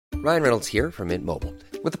Ryan Reynolds here from Mint Mobile.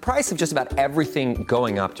 With the price of just about everything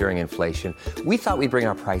going up during inflation, we thought we'd bring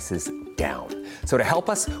our prices down. So to help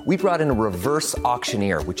us, we brought in a reverse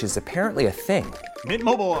auctioneer, which is apparently a thing. Mint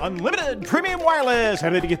Mobile Unlimited Premium Wireless.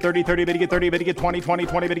 How to get 30, 30, bit to get 30, bit to get 20, 20,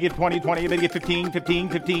 20, bit to get 20, 20, bit to get 15, 15,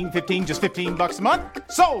 15, 15, just $15 a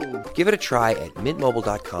month? Sold! Give it a try at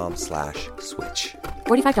mintmobile.com/switch.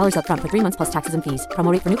 $45 up front for 3 months plus taxes and fees.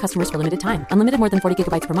 Promo rate for new customers for limited time. Unlimited more than 40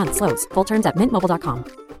 gigabytes per month. Slows full terms at mintmobile.com.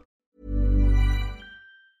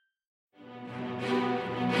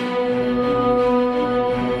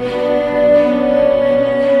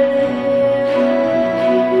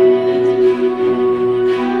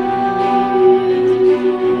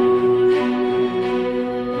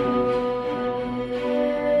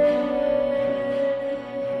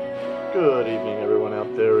 Good evening, everyone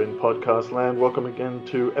out there in podcast land. Welcome again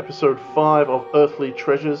to episode 5 of Earthly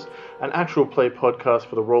Treasures, an actual play podcast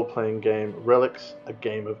for the role-playing game Relics, a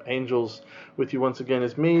Game of Angels. With you once again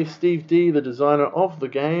is me, Steve D, the designer of the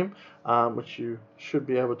game, which you should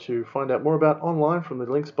be able to find out more about online from the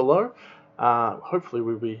links below.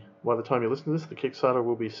 Hopefully, by the time you listen to this, the Kickstarter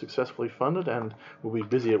will be successfully funded and we'll be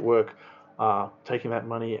busy at work taking that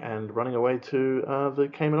money and running away to the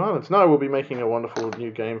Cayman Islands. No, we'll be making a wonderful new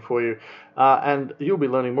game for you, and you'll be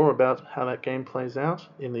learning more about how that game plays out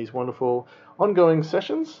in these wonderful ongoing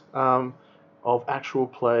sessions of actual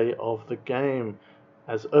play of the game.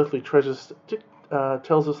 As Earthly Treasures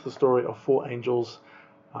tells us the story of 4 angels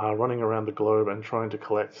running around the globe and trying to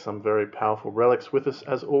collect some very powerful relics. With us,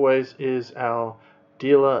 as always, is our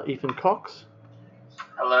dealer, Ethan Cox.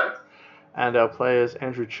 Hello. And our players,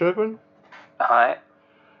 Andrew Churgwin. Hi.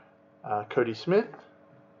 Cody Smith.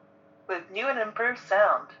 With new and improved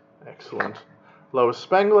sound. Excellent. Lois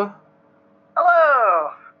Spangler.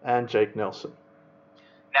 Hello. And Jake Nelson.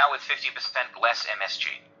 Now with 50% less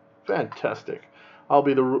MSG. Fantastic. I'll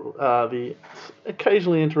be the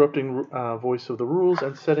occasionally interrupting voice of the rules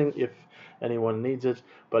and setting if anyone needs it.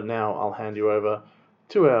 But now I'll hand you over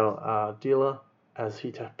to our dealer as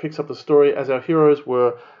he picks up the story as our heroes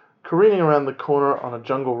were careening around the corner on a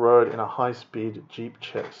jungle road in a high-speed jeep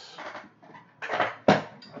chase.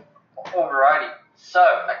 Alrighty. So,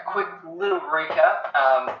 a quick little recap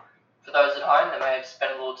for those at home that may have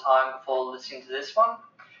spent a little time before listening to this one.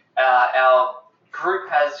 Our group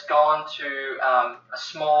has gone to a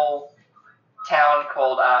small town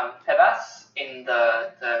called Pebas in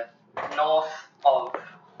the north of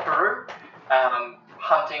Peru,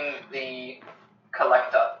 hunting the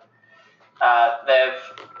collector. They've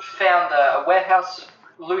found a warehouse,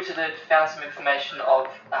 looted it, found some information of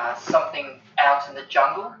something out in the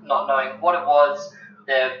jungle, not knowing what it was.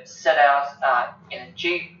 They've set out in a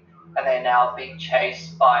jeep, and they're now being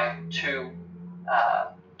chased by two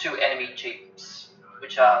enemy jeeps,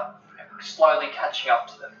 which are slowly catching up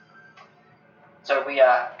to them. So we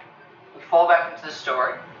fall back into the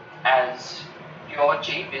story as your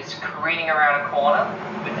jeep is careening around a corner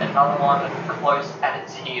with another one close at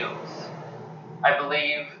its heels. I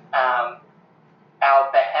believe our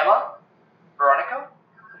Behemoth, Veronica,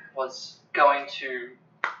 was going to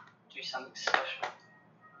do something special.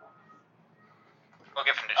 Well,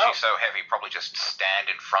 given that she's so heavy, probably just stand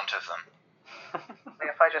in front of them.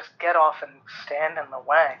 If I just get off and stand in the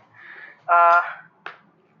way.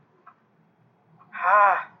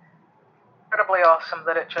 Incredibly awesome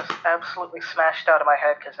that it just absolutely smashed out of my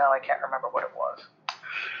head because now I can't remember what it was.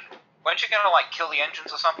 Weren't you gonna, kill the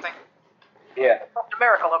engines or something? Yeah. Oh, a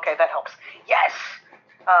miracle, okay, that helps. Yes!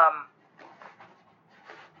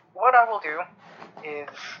 What I will do is,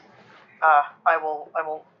 I will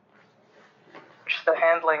push the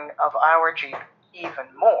handling of our Jeep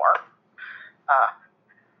even more,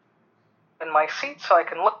 in my seat so I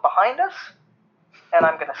can look behind us, and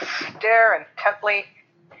I'm gonna stare intently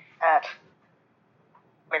at,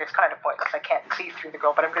 I mean, it's kind of pointless, I can't see through the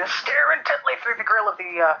grill, but I'm gonna stare intently through the grill of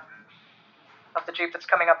the Jeep that's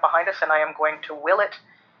coming up behind us, and I am going to will it.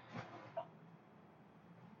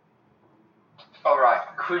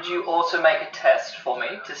 Alright, could you also make a test for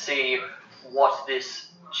me to see what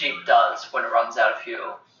this Jeep does when it runs out of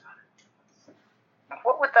fuel?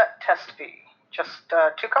 What would that test be? Just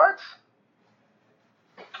 2 cards?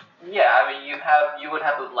 Yeah, I mean, you would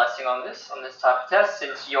have a blessing on this type of test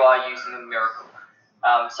since you are using a miracle.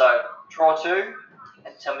 So draw 2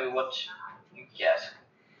 and tell me what you get.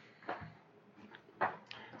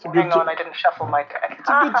 Hang on, I didn't shuffle my deck. It's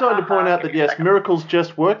a good time to point out that, yes, miracles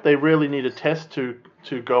just work. They rarely need a test to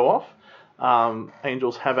go off.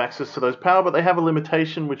 Angels have access to those power, but they have a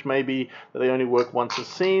limitation, which may be that they only work once a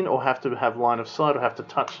scene, or have to have line of sight, or have to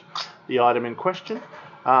touch the item in question.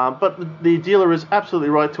 But the dealer is absolutely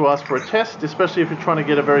right to ask for a test, especially if you're trying to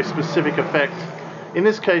get a very specific effect. In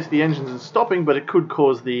this case, the engine isn't stopping, but it could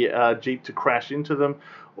cause the Jeep to crash into them,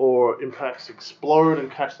 or in fact explode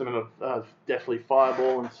and catch them in a deathly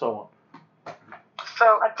fireball, and so on.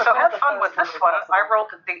 So have fun with this one. I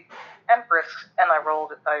rolled the Empress, and I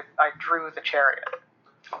drew the Chariot.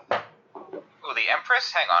 Oh, the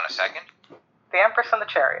Empress? Hang on a second. The Empress and the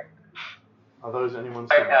Chariot. Are those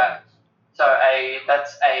anyone's? Okay. So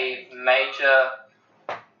that's a major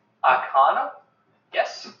arcana.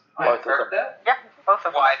 Yes, I'm correct there. Yeah, both of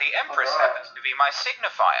them. Why, the Empress Alright. happens to be my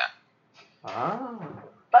signifier. Ah.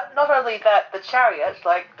 But not only that, the chariot,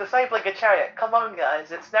 like disabling a chariot. Come on,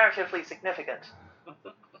 guys, it's narratively significant.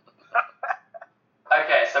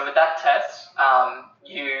 Okay, so with that test,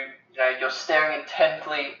 you're staring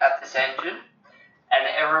intently at this engine, and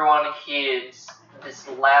everyone hears this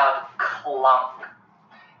loud clunk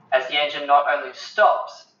as the engine not only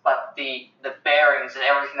stops, but the bearings and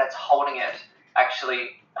everything that's holding it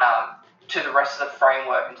actually to the rest of the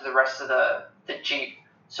framework and to the rest of the Jeep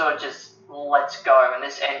sort of just lets go, and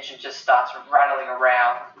this engine just starts rattling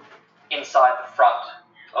around inside the front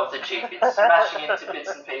of the Jeep. It's smashing into bits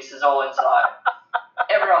and pieces all inside.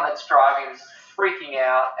 Everyone that's driving is freaking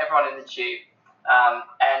out, everyone in the Jeep,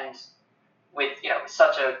 and with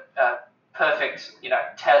such a perfect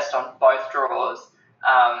test on both drawers,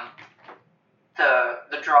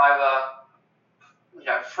 the driver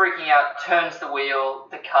freaking out turns the wheel,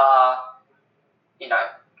 the car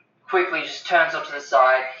quickly just turns off to the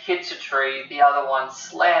side, hits a tree, the other one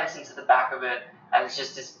slams into the back of it, and it's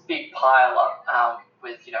just this big pile up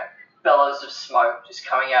with bellows of smoke just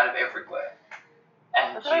coming out of everywhere.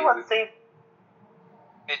 And Has anyone seen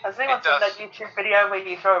that YouTube video where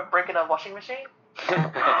you throw a brick in a washing machine?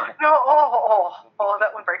 No, oh,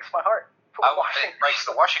 that one breaks my heart. It breaks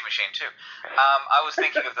the washing machine too. I was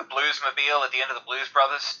thinking of the Bluesmobile at the end of the Blues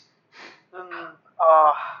Brothers.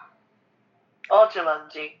 Oh,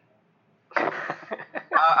 Jumanji.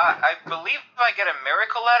 I believe I get a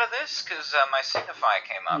miracle out of this because my signifier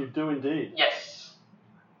came up. You do indeed. Yes.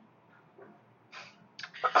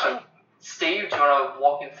 So, Steve, do you want to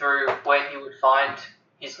walk him through where he would find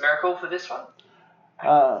his miracle for this one?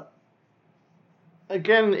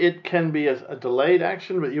 Again, it can be a delayed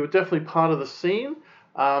action, but you were definitely part of the scene.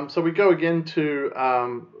 So we go again to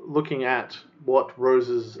looking at what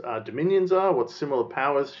Rose's dominions are, what similar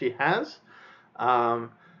powers she has.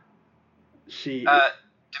 Dominions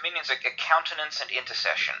are countenance and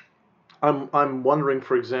intercession. I'm wondering,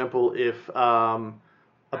 for example, if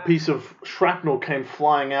a piece of shrapnel came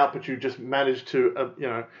flying out, but you just managed to,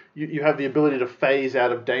 you have the ability to phase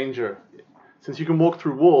out of danger. Since you can walk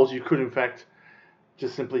through walls, you could, in fact,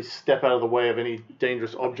 just simply step out of the way of any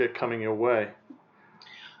dangerous object coming your way.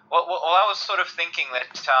 Well, I was sort of thinking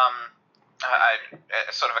that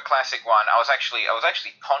sort of a classic one. I was actually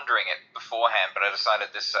pondering it beforehand, but I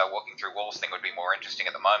decided this walking through walls thing would be more interesting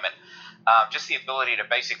at the moment. Just the ability to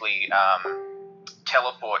basically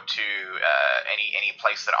teleport to any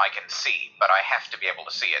place that I can see, but I have to be able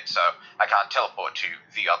to see it, so I can't teleport to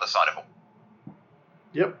the other side of it.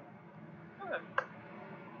 Yep.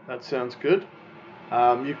 That sounds good.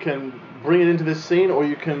 You can bring it into this scene, or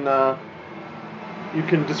you can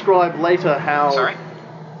describe later how... Sorry?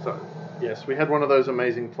 Yes, we had one of those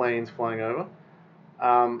amazing planes flying over.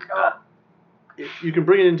 You can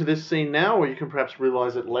bring it into this scene now, or you can perhaps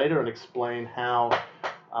realize it later and explain how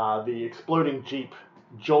the exploding Jeep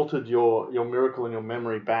jolted your miracle and your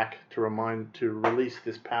memory back to release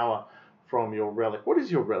this power from your relic. What is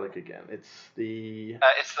your relic again? It's the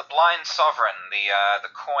Blind Sovereign, the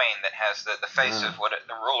coin that has the face of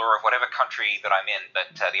the ruler of whatever country that I'm in,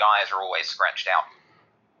 but the eyes are always scratched out.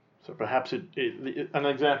 So perhaps an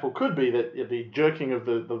example could be that the jerking of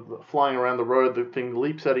the flying around the road, the thing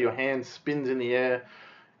leaps out of your hand, spins in the air,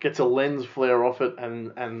 gets a lens flare off it,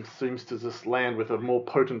 and seems to just land with a more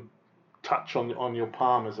potent touch on your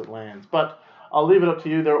palm as it lands. But I'll leave it up to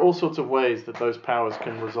you. There are all sorts of ways that those powers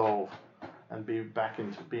can resolve and be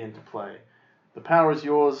into play. The power is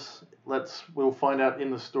yours. We'll find out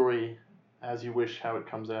in the story as you wish how it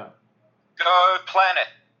comes out. Go planet.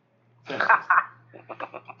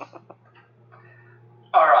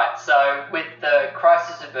 Alright, so with the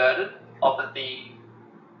crisis averted of the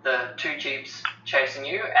two Jeeps chasing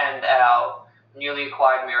you and our newly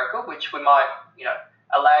acquired miracle, which we might,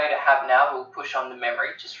 allow you to have now, we'll push on the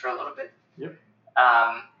memory just for a little bit. Yep.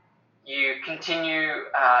 You continue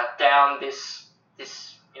down this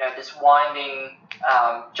winding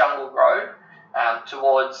jungle road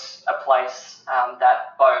towards a place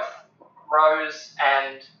that both Rose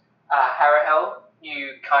and Harahel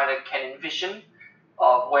you kind of can envision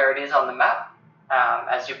of where it is on the map.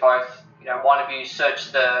 As you both, one of you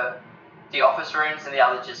searched the office rooms and the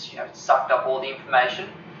other just, sucked up all the information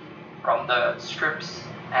from the scripts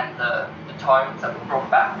and the tomes that were brought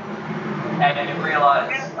back. And you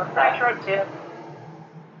realise... I'm pretty sure it's here.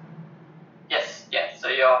 Yes, yeah. So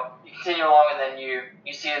you continue along, and then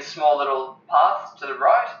you see a small little path to the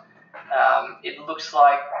right. It looks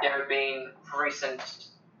like there have been recent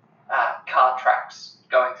car tracks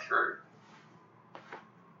going through.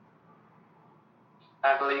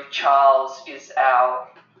 I believe Charles is our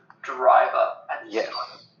driver at this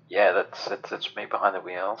time. Yeah, that's me behind the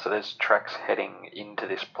wheel. So there's tracks heading into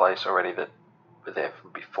this place already that were there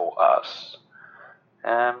from before us.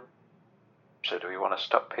 So do we want to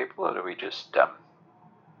stop people, or do we just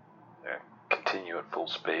continue at full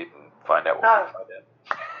speed and find out what we find out?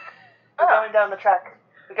 We're going down the track.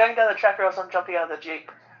 We're going down the track, or else I'm jumping out of the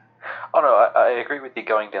Jeep. Oh no, I agree with you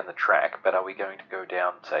going down the track, but are we going to go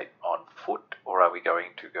down, say, on foot, or are we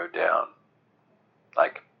going to go down,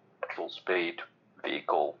 like, full speed,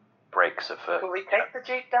 vehicle, brakes are for... Will we take the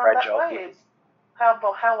Jeep down that way?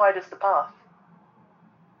 How wide is the path?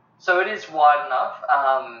 So it is wide enough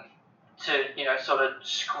to, sort of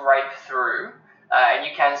scrape through, and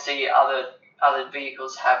you can see other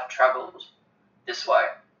vehicles have travelled this way.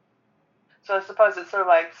 So I suppose it's sort of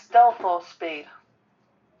like stealth or speed.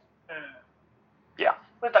 Yeah.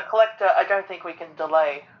 With the collector, I don't think we can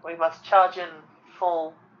delay. We must charge in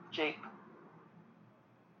full Jeep.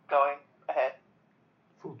 Going ahead.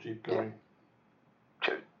 Full Jeep going.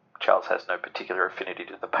 Charles has no particular affinity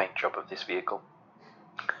to the paint job of this vehicle.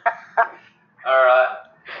 Alright.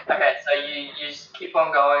 Okay, so you just keep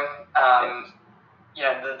on going.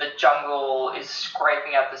 The jungle is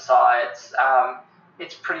scraping at the sides.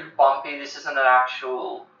 It's pretty bumpy. This isn't an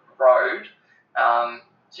actual road.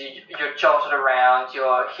 So you're jolted around.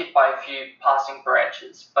 You're hit by a few passing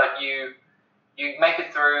branches, but you make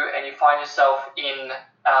it through, and you find yourself in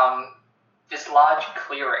this large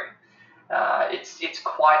clearing. It's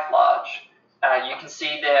quite large. You can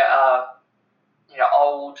see there are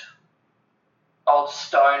old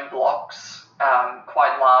stone blocks,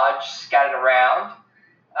 quite large, scattered around.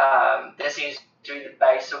 There seems to be the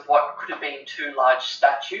base of what could have been two large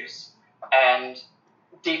statues, and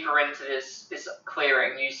deeper into this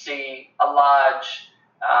clearing, you see a large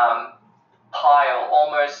pile,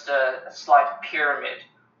 almost a slight pyramid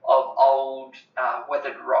of old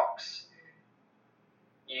weathered rocks.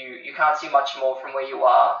 You can't see much more from where you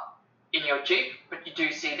are in your Jeep, but you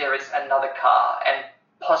do see there is another car and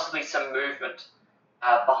possibly some movement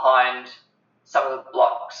behind some of the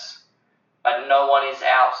blocks, but no one is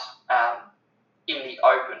out in the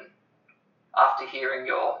open after hearing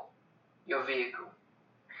your vehicle.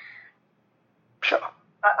 Sure.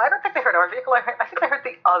 I don't think they heard our vehicle. I think they heard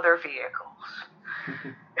the other vehicles.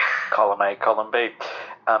 Column A, column B.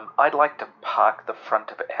 I'd like to park the front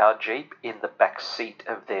of our Jeep in the back seat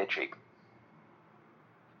of their Jeep.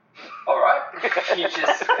 Alright. You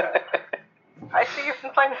just... I see you've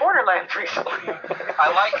been playing Borderlands recently.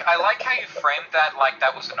 I like how you framed that like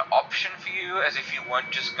that was an option for you, as if you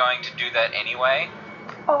weren't just going to do that anyway.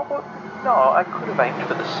 Oh, well, no, I could have aimed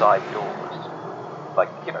for the side doors. Like,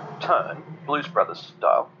 turn, Blues Brothers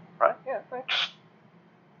style, right? Yeah, just...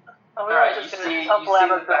 Are we Alright, just you going see- to topple you see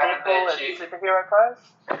out of the the back of vehicle their in Jeep. superhero pose?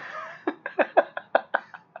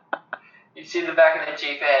 You see the back of the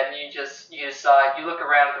Jeep and you decide, you look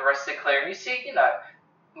around the rest of the clearing, you see,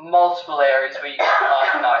 multiple areas where you can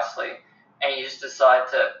park nicely, and you just decide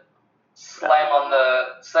to slam on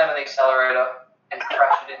the accelerator and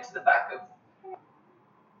crash it into the back of...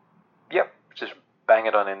 Yep, just bang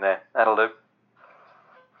it on in there. That'll do.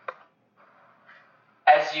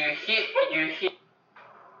 As you hear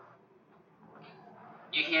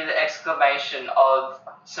the exclamation of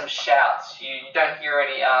some shouts. You don't hear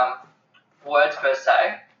any words per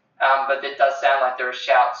se, but it does sound like there are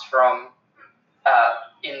shouts from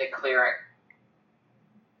in the clearing.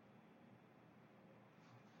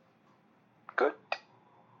 Good.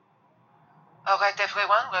 All right,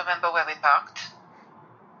 everyone, remember where we parked?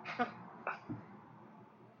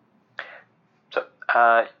 So,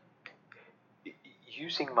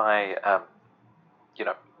 using my,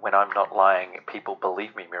 when I'm not lying, people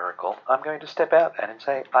believe me miracle, I'm going to step out and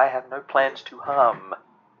say, I have no plans to harm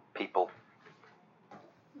people.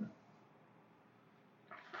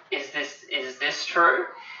 Is this true?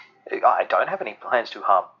 I don't have any plans to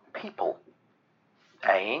harm people.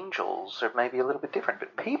 Angels are maybe a little bit different,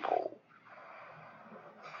 but people...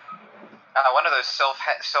 One of those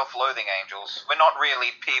self-loathing angels. We're not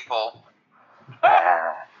really people.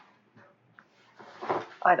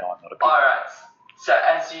 I know I'm not a people. Alright, So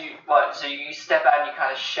so you step out and you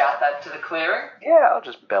kind of shout that to the clearing? Yeah, I'll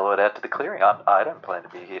just bellow it out to the clearing. I don't plan to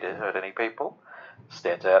be here to hurt any people.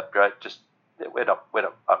 Stands out, right? Just I'm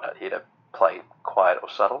not here to play quiet or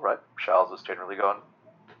subtle, right? Charles has generally gone,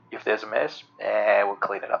 if there's a mess, we'll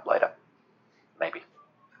clean it up later. Maybe.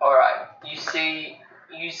 All right. You see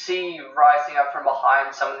rising up from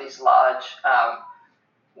behind some of these large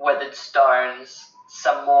weathered stones,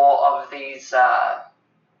 some more of these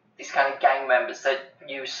kind of gang members that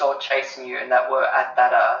you saw chasing you and that were at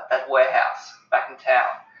that warehouse back in town.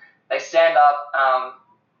 They stand up.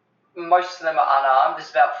 Most of them are unarmed.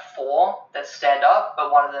 There's about 4 that stand up, but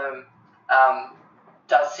one of them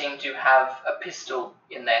does seem to have a pistol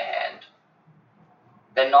in their hand.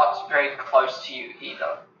 They're not very close to you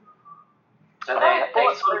either. So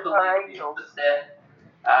they sort of believe you, but they're,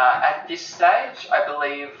 at this stage, I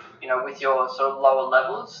believe, with your sort of lower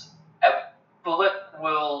levels, a bullet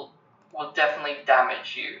will definitely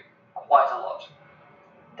damage you quite a lot.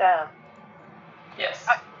 Damn. Yes.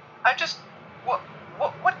 I just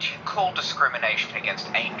what do you call discrimination against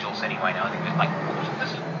angels anyway? Now I think it's like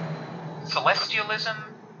celestialism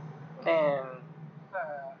And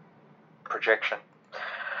projection.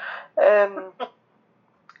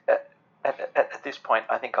 At this point,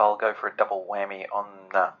 I think I'll go for a double whammy on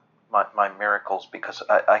my miracles because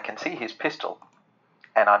I can see his pistol,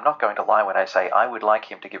 and I'm not going to lie when I say I would like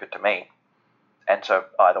him to give it to me. And so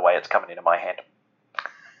either way, it's coming into my hand.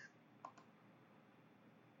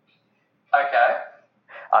 Okay.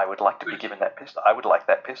 I would like to be given that pistol. I would like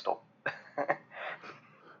that pistol.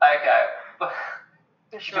 Okay.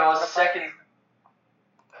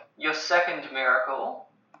 Your second miracle.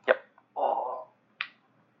 Yep. Or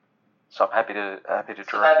So I'm happy to so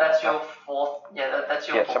direct. that's your fourth. Yeah, that's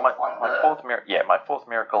your So fourth one. my fourth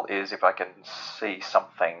miracle is if I can see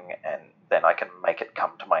something and then I can make it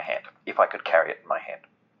come to my hand. If I could carry it in my hand.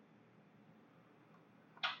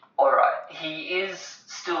 All right. He is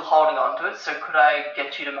still holding on to it. So could I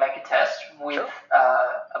get you to make a test with Sure.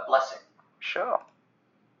 A blessing? Sure.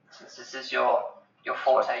 Since this is your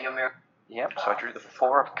forte, your miracle. Yep. So I drew the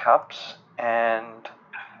 4 of Cups and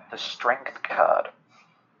the Strength card.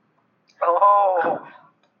 Oh.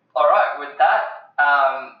 All right. With that,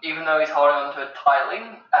 even though he's holding on to it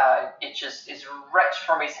tightly, it just is wrenched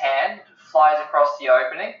from his hand, flies across the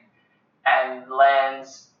opening, and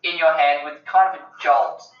lands in your hand with kind of a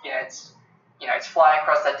jolt. It's flying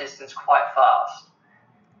across that distance quite fast,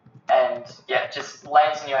 and just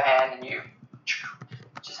lands in your hand, and you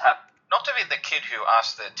just have. Not to be the kid who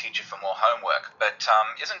asked the teacher for more homework, but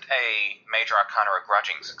isn't a Major Arcana a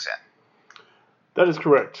grudging success? That is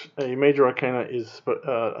correct. A Major Arcana is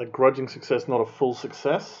a grudging success, not a full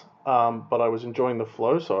success. But I was enjoying the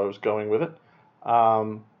flow, so I was going with it.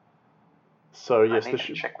 So yes, I need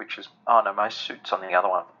to check which is. Oh no, my suit's on the other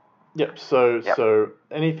one. Yep. So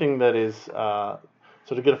anything that is so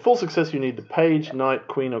to get a full success, you need the Page, Knight,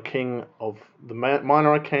 Queen, or King of the Minor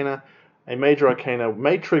Arcana. A Major Arcana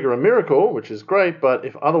may trigger a miracle, which is great, but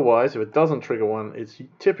if it doesn't trigger one, it's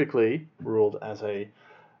typically ruled as a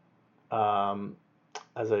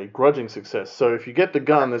grudging success. So if you get the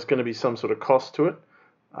gun, there's going to be some sort of cost to it,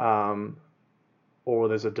 or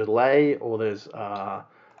there's a delay, or there's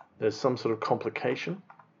some sort of complication.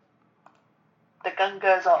 The gun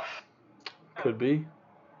goes off. Could be.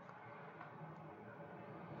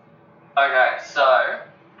 Okay, so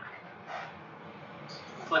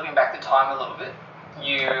flipping back the time a little bit,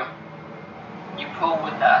 you pull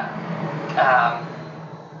with that,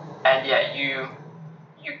 and you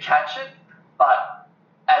catch it, but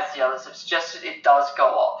as the others have suggested, it does go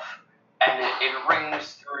off, and it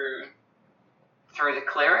rings through the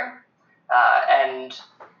clearing, and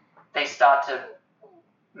they start to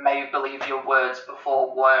maybe believe your words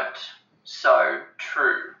before weren't so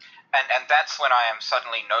true. And that's when I am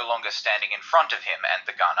suddenly no longer standing in front of him and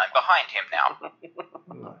the gun. I'm behind him now.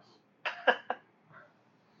 Nice.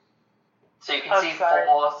 So you can see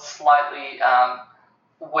 4 slightly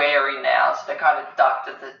wary now, so they kind of ducked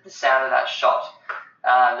at the sound of that shot.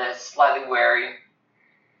 They're slightly wary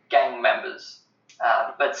gang members,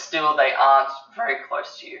 but still they aren't very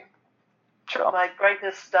close to you. Sure. My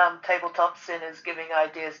greatest tabletop sin is giving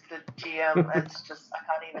ideas to the GM. It's just, I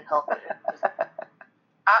can't even help it.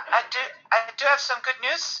 I do have some good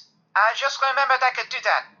news. I just remembered I could do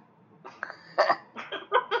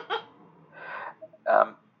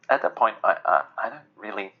that. At that point, I don't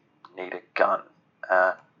really need a gun.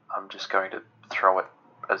 I'm just going to throw it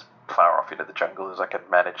as far off into the jungle as I can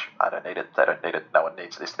manage. I don't need it. They don't need it. No one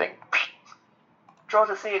needs this thing. Draw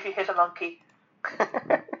to see if you hit a monkey.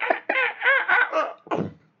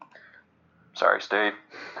 Sorry, Steve.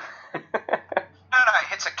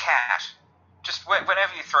 cat. Just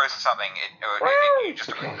whenever you throw something, you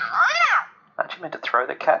just... Aren't you meant to throw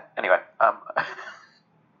the cat? Anyway,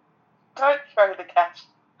 Don't throw the cat.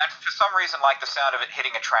 And for some reason, like the sound of it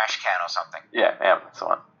hitting a trash can or something. yeah, that's the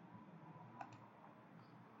one.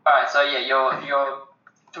 Alright, so yeah, your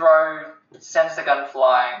throw sends the gun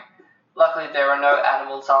flying. Luckily, there are no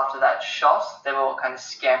animals after that shot. They've all kind of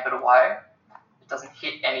scampered away. It doesn't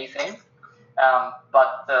hit anything.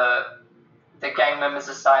 But the gang members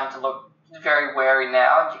are starting to look very wary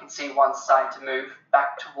now. You can see one starting to move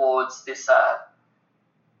back towards this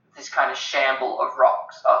kind of shamble of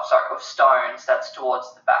of stones that's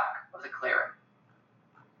towards the back of the clearing.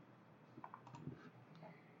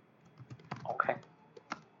 Okay.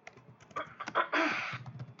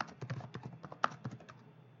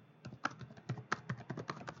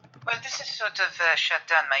 Well, this has sort of shut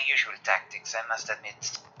down my usual tactics, I must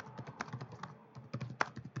admit.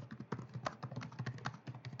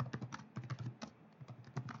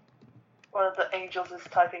 One of the angels is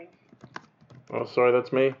typing. Oh, sorry,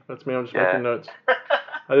 that's me. I'm just making notes.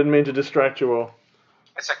 I didn't mean to distract you all.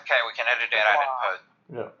 It's okay, we can edit it out in post.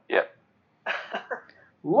 Yeah. Yep.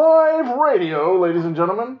 Live radio, ladies and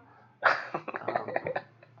gentlemen.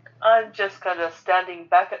 I'm just kind of standing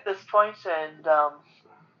back at this point, and I'm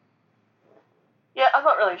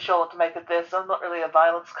not really sure what to make of this. I'm not really a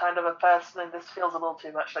violence kind of a person, and this feels a little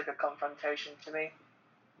too much like a confrontation to me.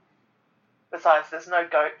 Besides, there's no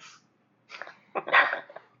goats.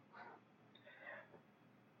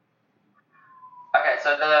 Okay,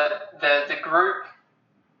 so the group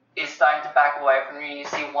is starting to back away from you. You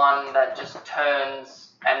see one that just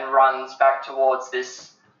turns and runs back towards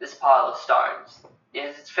this pile of stones.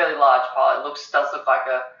 It's a fairly large pile. It does look like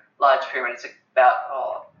a large pyramid. It's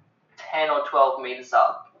about 10 or 12 meters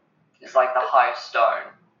up. It's like the highest stone.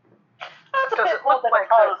 That's a Does bit it more look than like a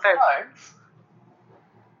pile of there's-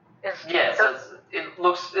 stones. Yeah, so it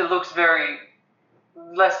looks very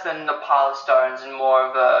less than a pile of stones and more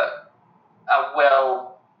of a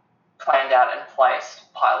well planned out and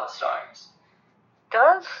placed pile of stones.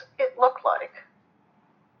 Does it look like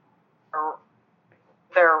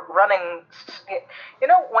they're running? You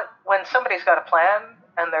know, when somebody's got a plan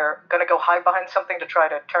and they're going to go hide behind something to try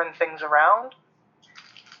to turn things around.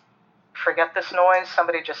 Forget this noise.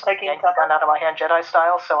 Somebody just Taking yanked the gun out of my hand, Jedi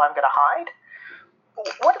style. So I'm going to hide.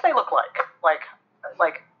 What do they look like? Like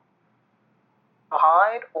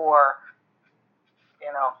hide, or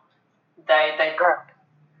They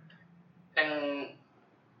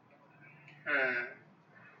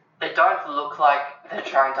They don't look like they're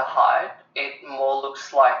trying to hide. It more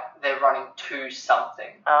looks like they're running to something.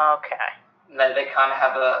 Okay. They kind of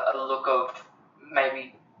have a look of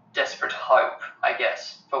maybe desperate hope, I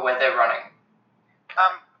guess, for where they're running.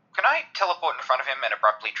 Can I teleport in front of him and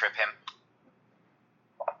abruptly trip him?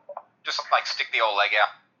 Just like stick the old leg out.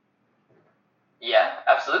 Yeah,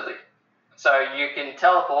 absolutely. So you can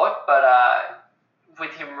teleport, but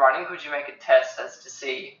with him running, could you make a test as to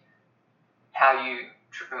see how you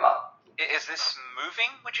trip him up? Is this moving,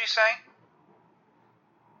 would you say?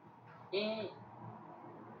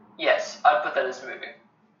 Yes, I'd put that as moving.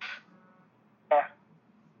 Yeah.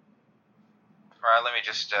 Right, let me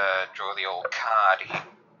just draw the old card here.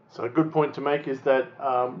 So a good point to make is that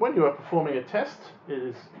when you are performing a test, it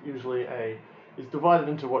is usually is divided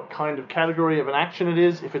into what kind of category of an action it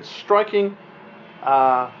is. If it's striking,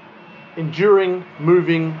 enduring,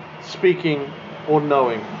 moving, speaking, or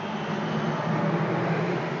knowing.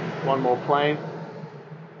 One more plane.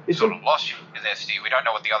 It's Sort of lost you there, Steve. We don't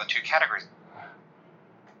know what the other two categories are.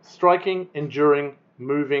 striking, enduring,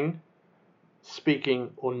 moving,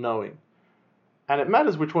 speaking, or knowing. And it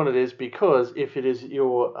matters which one it is, because if it is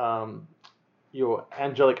your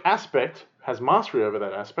angelic aspect has mastery over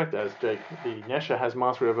that aspect, as Jake the Nesha has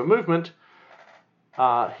mastery over movement,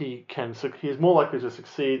 he is more likely to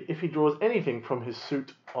succeed if he draws anything from his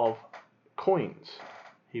suit of coins.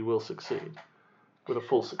 He will succeed with a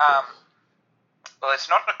full success. Well, it's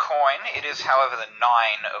not a coin. It is, however, the 9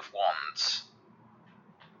 of wands.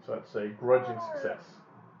 So it's a grudging success.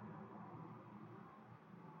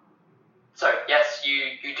 So yes,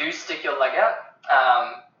 you do stick your leg out.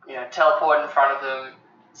 Teleport in front of them,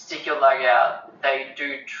 stick your leg out. They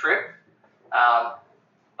do trip,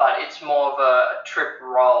 but it's more of a trip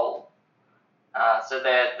roll. So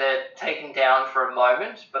they're taken down for a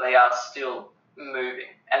moment, but they are still moving.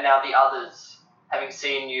 And now the others, having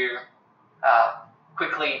seen you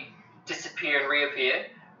quickly disappear and reappear,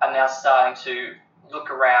 are now starting to look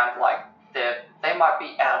around like they might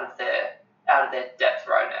be out of their depth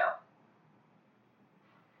right now.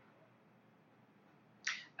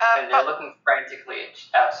 And they're looking frantically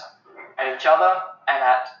at each other and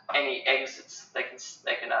at any exits they can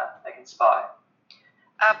spy.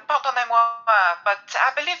 Pardonnez-moi, but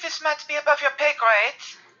I believe this might be above your pay grade.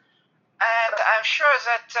 And I'm sure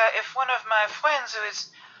that if one of my friends who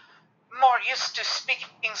is more used to speaking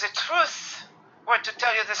the truth were to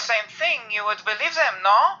tell you the same thing, you would believe them,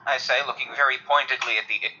 no? I say, looking very pointedly at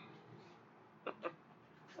the...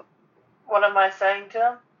 What am I saying to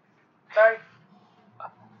him? Sorry.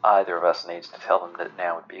 Either of us needs to tell them that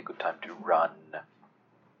now would be a good time to run.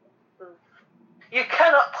 You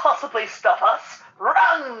cannot possibly stop us.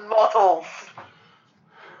 Run, mortals!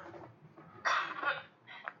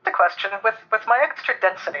 The question, with my extra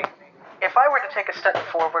density, if I were to take a step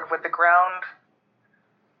forward, would the ground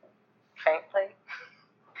faintly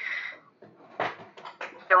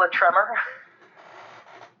feel a tremor?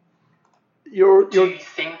 Do you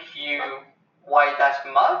think you weigh that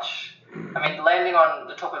much? I mean, landing on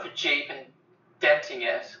the top of a jeep and denting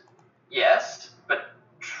it, yes, but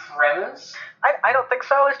tremors? I don't think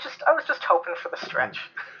so. I was just hoping for the stretch.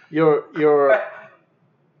 Your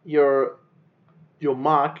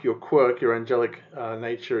mark, your quirk, your angelic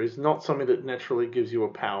nature is not something that naturally gives you a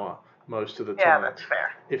power most of the time. Yeah, that's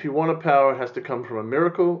fair. If you want a power, it has to come from a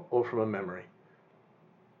miracle or from a memory.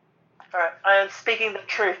 Alright, I am speaking the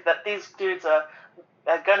truth that these dudes are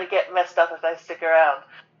going to get messed up if they stick around.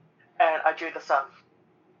 And I drew the sun.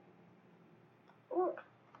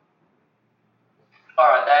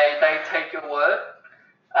 Alright, they take your word.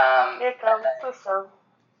 Here comes the sun.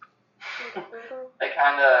 They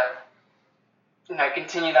kind of,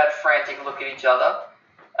 continue that frantic look at each other.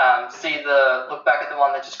 Look back at the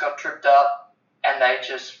one that just got tripped up, and they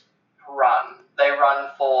just run. They run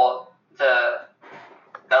for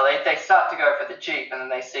they start to go for the jeep, and then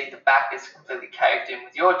they see the back is completely caved in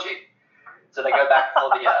with your jeep. So they go back for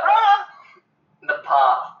the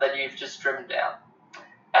path that you've just driven down.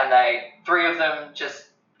 And three of them just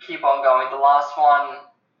keep on going. The last one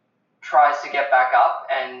tries to get back up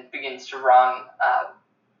and begins to run,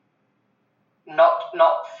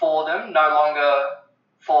 not for them, no longer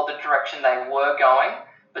for the direction they were going,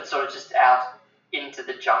 but sort of just out into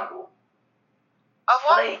the jungle.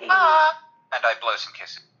 And I blow some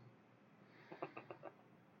kisses.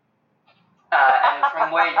 And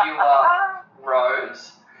from where you are,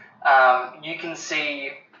 Rose, you can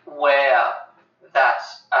see where that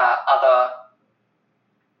other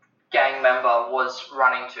gang member was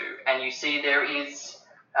running to, and you see there is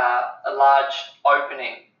a large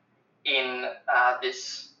opening in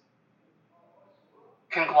this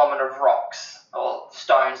conglomerate of rocks or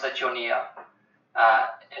stones that you're near,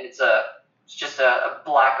 and it's just a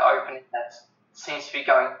black opening that seems to be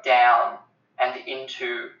going down and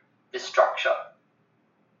into the structure.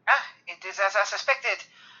 It is as I suspected.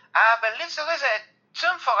 I believe there is a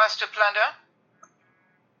tomb for us to plunder.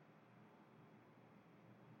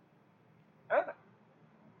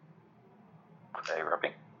 Are they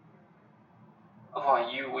rubbing? Oh,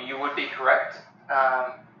 you would be correct.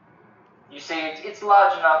 You see, it's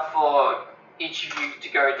large enough for each of you to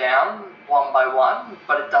go down one by one,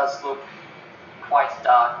 but it does look quite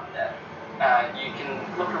dark in there. You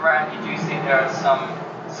can look around. You do see there are some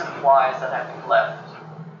supplies that have been left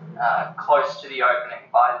close to the opening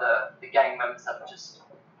by the gang members that have just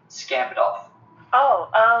scampered off.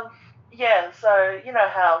 Yeah, so you know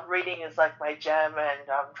how reading is like my jam and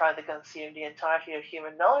I'm trying to consume the entirety of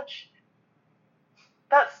human knowledge?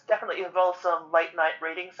 That's definitely involved some late night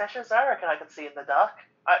reading sessions. I reckon I can see in the dark.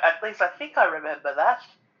 At least I think I remember that.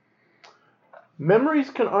 Memories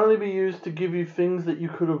can only be used to give you things that you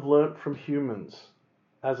could have learnt from humans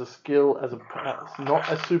as a skill, as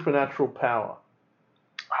not a supernatural power.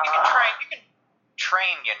 You can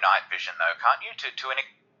train your night vision, though, can't you?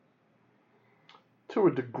 To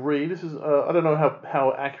a degree. This is I don't know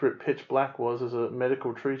how accurate Pitch Black was as a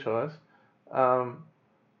medical treatise. I'll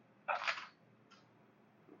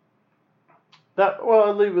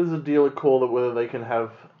leave it as a dealer call it whether they can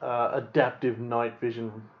have adaptive night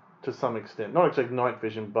vision to some extent. Not exactly night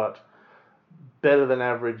vision, but better than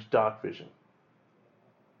average dark vision.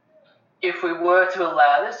 If we were to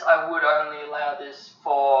allow this, I would only allow this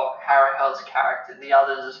for Harahel's character. The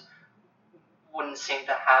others wouldn't seem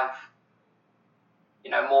to have,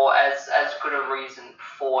 more as good a reason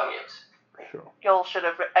for it. Sure. Y'all should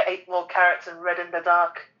have ate more carrots and read in the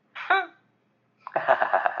dark.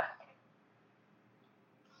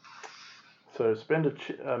 So spend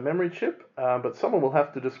a memory chip, but someone will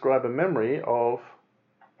have to describe a memory of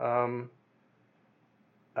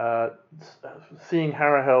seeing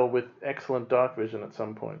Harahel with excellent dark vision at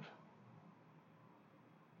some point.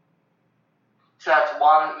 So that's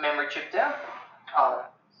one memory chip down.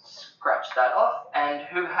 scratch that off. And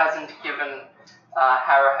who hasn't given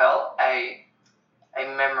Harahel a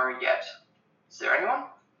memory yet? Is there anyone?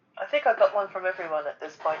 I think I got one from everyone at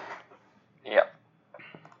this point. Yep.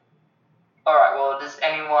 Alright, well, does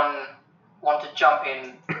anyone want to jump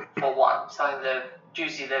in for one? Something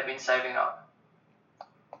juicy they've been saving up.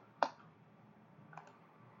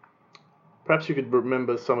 Perhaps you could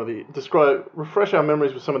remember refresh our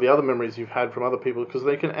memories with some of the other memories you've had from other people, because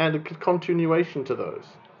they can add a continuation to those.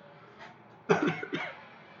 And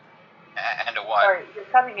a what? Sorry, you're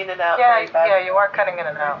cutting in and out. Yeah, you are cutting in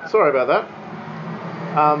and out. Sorry about that.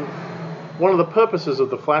 One of the purposes of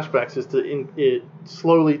the flashbacks is to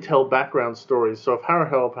slowly tell background stories. So if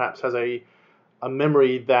Harahel perhaps has a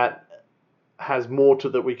memory that has more to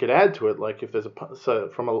that we could add to it, like if there's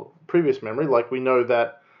from a previous memory, like we know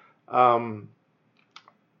that I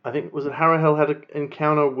think was it Harahel had an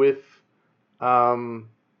encounter with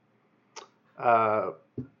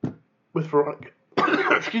Veronica.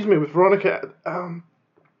 Excuse me, with Veronica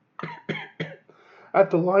at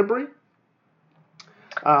the library.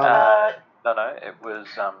 No, it was.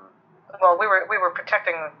 Well, we were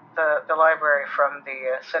protecting the library from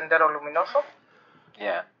the Sendero Luminoso.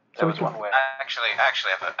 Yeah, there was one where. I actually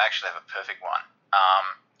have a perfect one.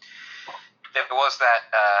 There was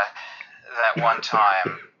that one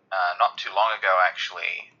time, not too long ago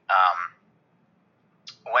actually,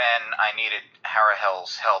 when I needed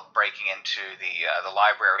Harahel's help breaking into the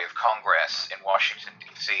Library of Congress in Washington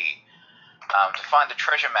D.C. To find the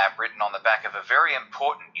treasure map written on the back of a very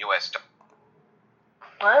important U.S. document.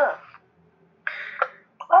 Oh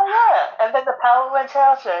yeah, and then the power went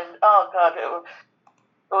out, and oh god, it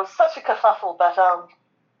was such a kerfuffle. But I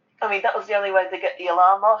mean, that was the only way to get the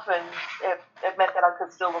alarm off, and it meant that I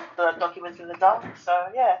could still look the documents in the dark.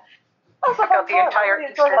 So yeah, I took out the entire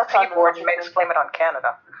Eastern Seaboard and made us blame it on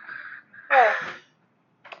Canada. Yeah.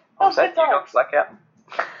 What was that? You got blackout?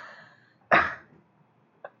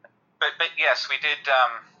 But yes, we did.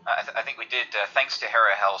 I think we did. Thanks to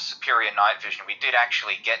Harahel's superior night vision, we did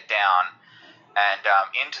actually get down and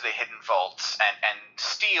into the hidden vaults and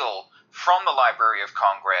steal from the Library of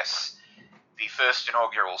Congress the first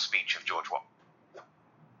inaugural speech of George Washington.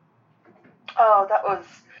 Oh, that was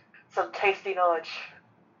some tasty knowledge.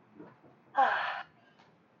 I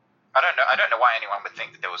don't know why anyone would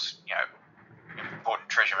think that there was, important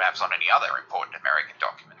treasure maps on any other important American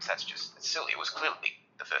documents. That's silly. It was clearly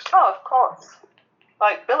the first. Oh, of course.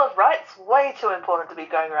 Like, Bill of Rights, way too important to be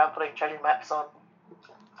going around putting treasure maps on.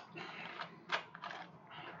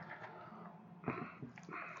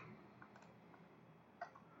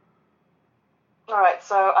 Alright,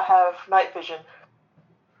 so I have night vision.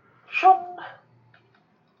 Shun.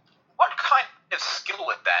 What kind of skill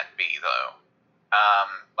would that be, though?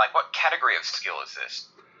 What category of skill is this?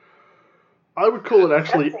 I would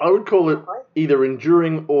call it either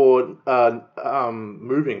enduring or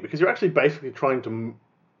moving, because you're actually basically trying to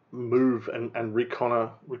move and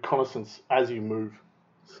reconnaissance as you move.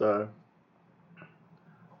 So,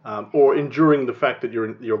 or enduring the fact that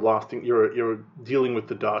you're dealing with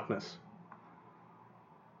the darkness.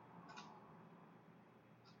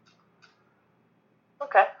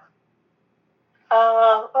 Okay.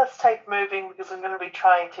 Let's take moving, because I'm going to be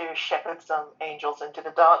trying to shepherd some angels into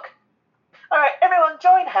the dark. Alright, everyone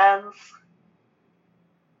join hands.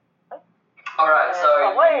 Alright,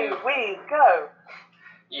 so away we go.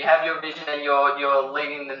 You have your vision and you're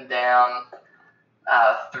leading them down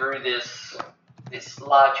through this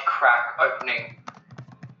large crack opening.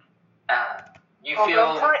 You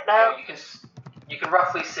feel tight now. You can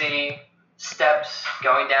roughly see steps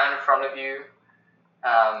going down in front of you,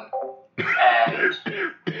 and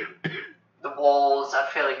the walls are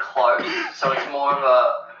fairly close, so it's more of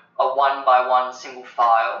a one-by-one single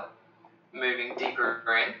file moving deeper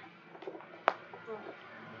in.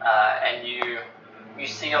 And you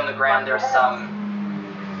see on the ground there's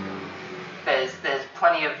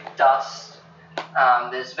plenty of dust,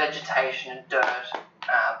 there's vegetation and dirt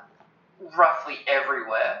roughly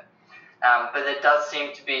everywhere, but there does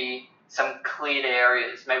seem to be some cleared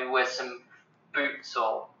areas, maybe where some boots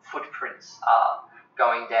or footprints are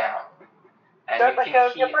going down. And Don't let go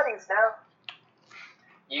of your buddies now.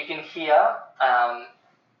 You can hear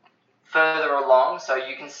further along, so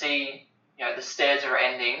you can see, the stairs are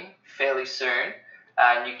ending fairly soon,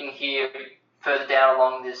 and you can hear further down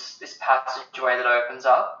along this passageway that opens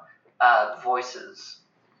up, voices.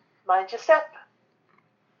 Mind your step.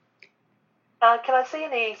 Can I see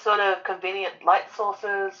any sort of convenient light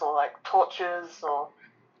sources, or like torches, or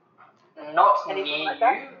not anything near like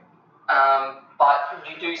you, but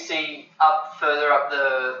you do see further up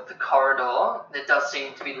the corridor, there does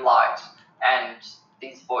seem to be light, and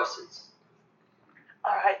these voices.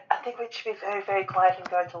 Alright, I think we should be very, very quiet and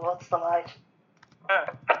go towards the light.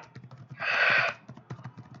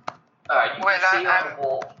 Alright, you Well, can see on the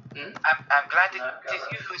wall. I'm glad No, it go is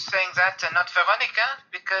ahead. you who's saying that and not Veronica,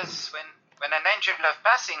 because when an angel of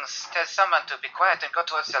passings tells someone to be quiet and go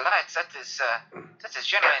towards the lights, that is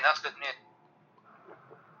generally not good news.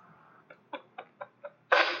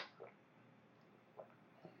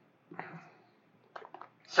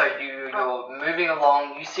 So you're moving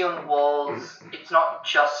along, you see on the walls, it's not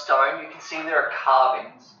just stone, you can see there are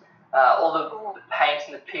carvings. All the paint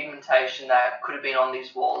and the pigmentation that could have been on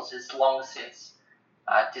these walls is long since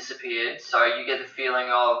disappeared, so you get the feeling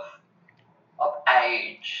of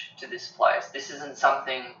age to this place. This isn't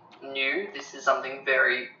something new, this is something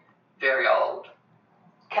very, very old.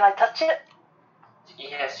 Can I touch it?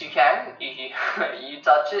 Yes, you can. You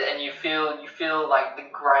touch it and you feel like the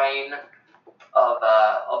grain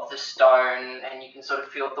of the stone, and you can sort of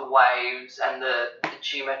feel the waves and the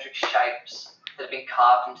geometric shapes that have been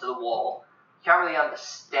carved into the wall. You can't really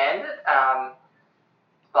understand it,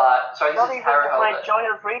 but sorry, this Not is even with my Harry. joy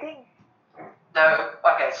of reading? No,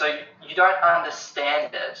 okay, so you don't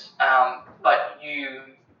understand it, but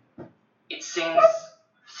it seems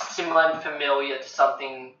similar and familiar to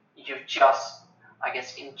something you've just, I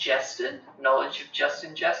guess, ingested, knowledge you've just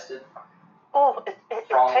ingested. Oh, it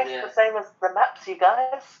From tastes the- the same as the maps, you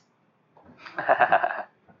guys.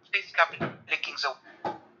 Please stop licking so.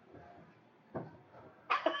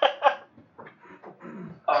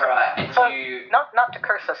 Alright, and you... Not to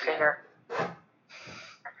curse us here.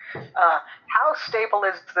 How stable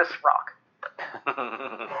is this rock?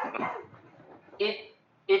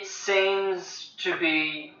 It seems to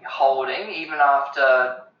be holding, even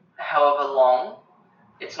after however long.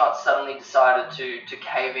 It's not suddenly decided to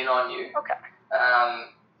cave in on you. Okay.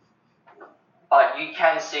 But you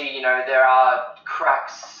can see, there are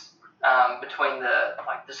cracks between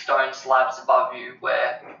the stone slabs above you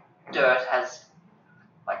where dirt has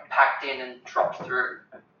packed in and dropped through.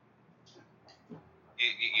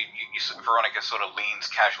 Veronica sort of leans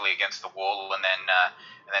casually against the wall and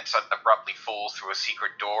then sort of abruptly falls through a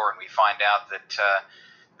secret door, and we find out that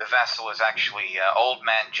the vassal is actually Old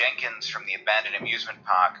Man Jenkins from the abandoned amusement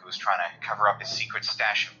park, who was trying to cover up his secret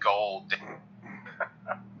stash of gold.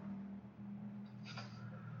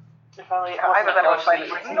 If only it Either that or it's like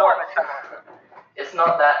Unfortunately, enormous. it's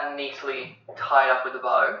not that neatly tied up with a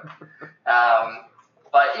bow.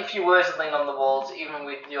 But if you were to lean on the walls, even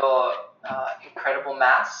with your incredible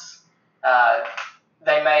mass,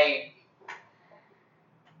 they may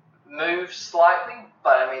move slightly,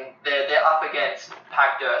 but I mean they're up against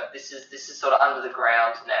packed dirt. This is sort of under the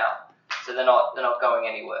ground now, so they're not going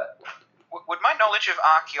anywhere. Would my knowledge of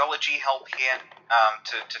archaeology help here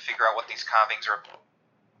to figure out what these carvings are?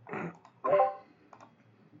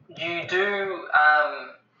 You do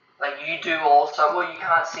also. Well, you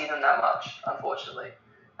can't see them that much, unfortunately.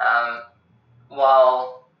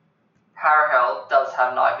 While Harahel does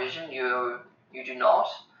have night vision, you do not.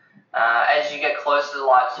 As you get closer to the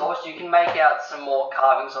light source, you can make out some more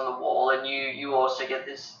carvings on the wall, and you also get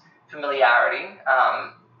this familiarity.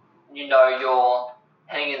 You're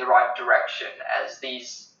heading in the right direction, as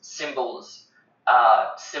these symbols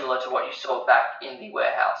are similar to what you saw back in the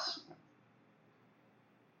warehouse.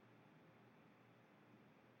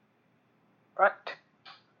 Right.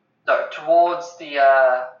 So towards the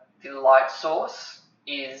light source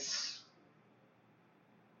is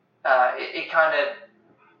it kind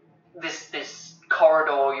of this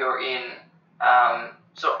corridor you're in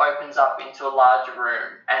sort of opens up into a larger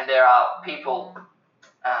room, and there are people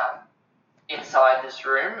inside this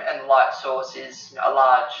room, and the light source is a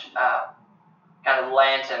large kind of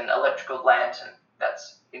lantern, electrical lantern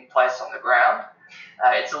that's been placed on the ground.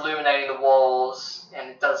 It's illuminating the walls, and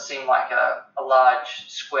it does seem like a large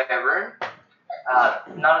square room.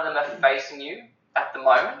 None of them are facing you at the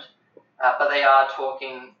moment, but they are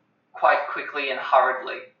talking quite quickly and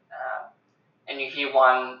hurriedly. And you hear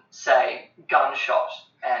one say, "gunshot,"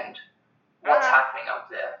 and "what's happening up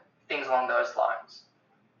there?" Things along those lines.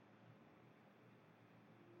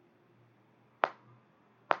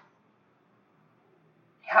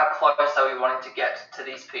 How close are we wanting to get to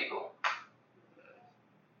these people?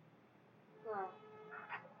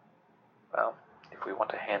 Well, if we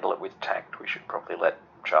want to handle it with tact, we should probably let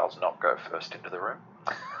Charles not go first into the room.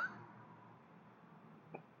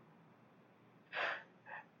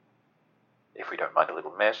 If we don't mind a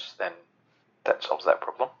little mess, then that solves that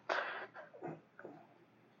problem.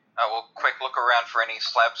 We'll quick look around for any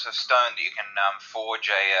slabs of stone that you can forge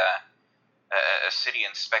a city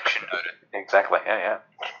inspection notice. Exactly, yeah.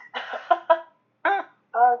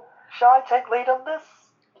 Shall I take lead on this?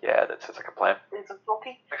 Yeah, that sounds like a plan. Is it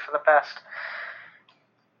talky? Look for the best.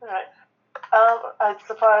 Alright. I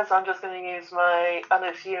suppose I'm just going to use my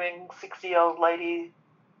unassuming 60-year-old lady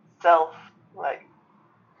self, like,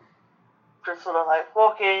 just sort of like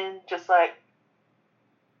walk in, just like,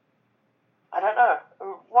 I don't know.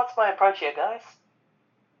 What's my approach here, guys?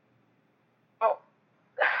 Well,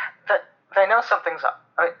 they know something's up.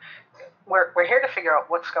 I mean, we're here to figure out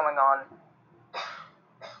what's going on.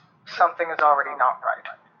 Something is already not right.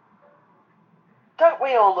 Don't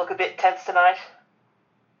we all look a bit tense tonight?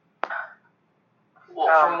 Well,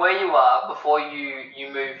 from where you are, before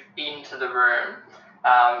you move into the room,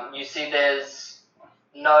 you see there's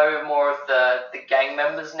no more of the gang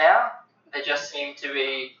members now. There just seem to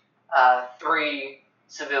be 3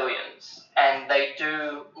 civilians, and they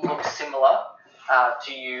do look similar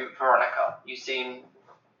to you, Veronica. They seem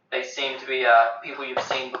to be people you've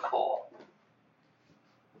seen before.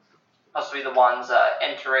 Possibly the ones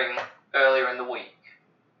entering earlier in the week.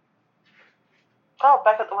 Oh,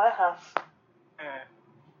 back at the warehouse.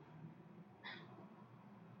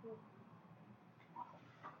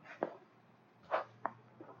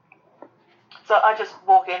 So I just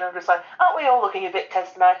walk in and I'm just like, aren't we all looking a bit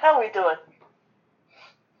tense tonight? How are we doing?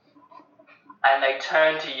 And they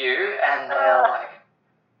turn to you and they're like,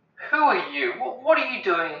 who are you? What are you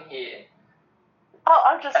doing here? Oh,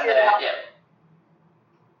 I'm just And here to help. yeah.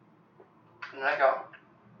 And they go,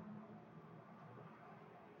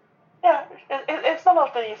 Yeah, it's not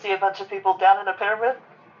often you see a bunch of people down in a pyramid.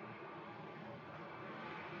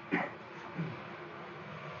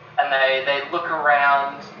 and they look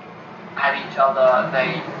around at each other.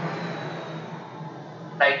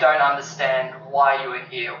 They don't understand why you were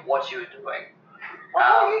here, what you were doing. What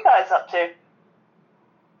are you guys up to?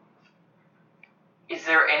 Is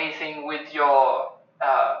there anything with your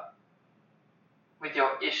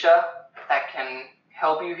Isha that can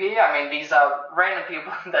help you here? I mean, these are random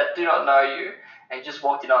people that do not know you and you just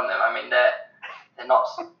walked in on them. I mean, they're not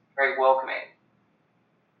very welcoming.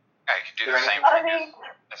 Yeah, you could do the same I thing mean,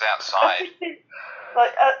 as outside.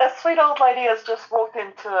 like a sweet old lady has just walked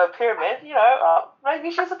into a pyramid. You know, maybe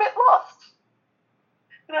she's a bit lost.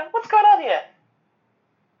 You know, what's going on here?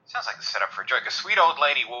 Sounds like the setup for a joke. A sweet old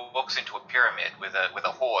lady walks into a pyramid with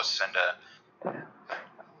a horse and a...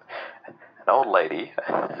 An old lady,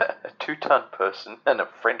 a 2-ton person, and a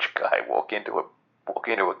French guy walk into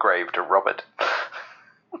a grave to rob it.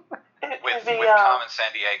 with Carmen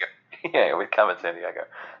Sandiego. Yeah, with Carmen Sandiego.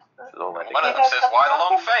 This is all that. One of them says, "Why the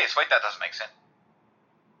long face?" Wait, that doesn't make sense.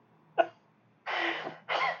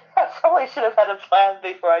 I probably should have had a plan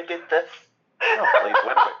before I did this. Oh, please,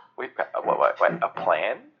 wait, a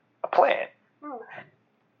plan? A plan?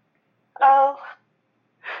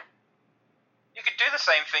 You could do the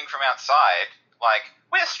same thing from outside. Like,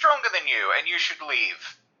 we're stronger than you, and you should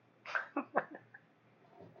leave.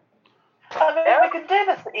 I mean, we could do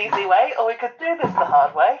this the easy way, or we could do this the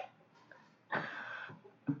hard way.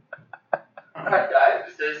 Okay,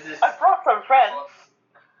 so is this... I brought some friends.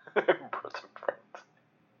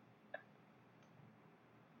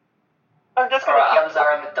 I'm just going to keep others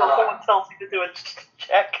are in the until dark. someone tells me to do a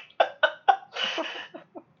check.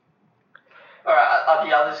 Alright, are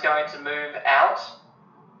the others going to move out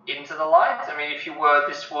into the light? I mean, if you were,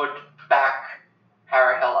 this would back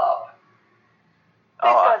Harahel up.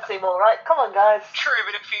 These guys seem alright. Come on, guys. True,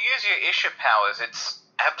 but if you use your Isha powers, it's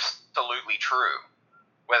absolutely true.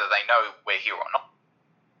 Whether they know we're here or not.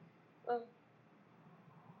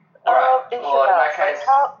 Isha well, in that powers. case-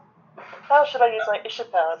 How should I use my Isha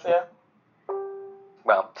powers here?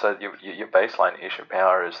 Well, so your baseline Isha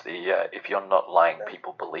power is the if you're not lying,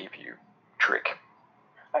 people believe you trick.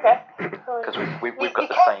 Okay. Because we've You got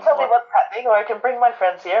the can't same tell me one. what's happening, or I can bring my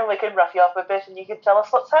friends here and we can rough you up a bit and you can tell us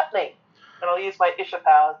what's happening. And I'll use my Isha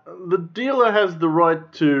powers. The dealer has the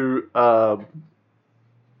right to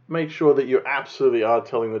make sure that you absolutely are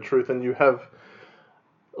telling the truth and you have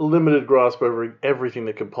a limited grasp over everything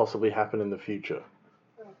that could possibly happen in the future.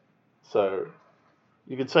 So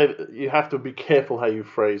you could say that you have to be careful how you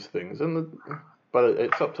phrase things, but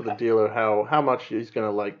it's up to the dealer how much he's going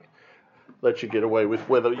to let you get away with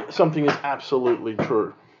whether something is absolutely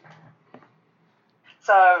true.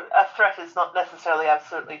 So a threat is not necessarily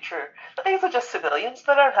absolutely true. But these are just civilians.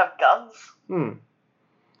 They don't have guns.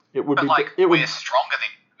 It would But, be. like, it would. we're stronger than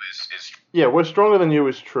you is Yeah, we're stronger than you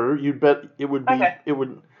is true. You bet it would be. Okay. It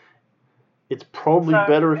would. It's probably So,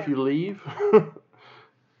 better if you leave.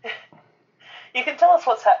 You can tell us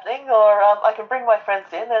what's happening, or I can bring my friends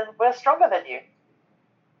in and we're stronger than you.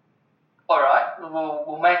 Alright,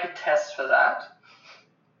 we'll make a test for that.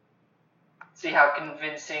 see how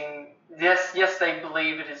convincing. Yes, they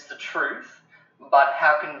believe it is the truth, but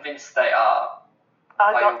how convinced they are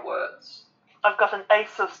by your words. I've got an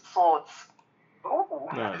ace of swords. Ooh.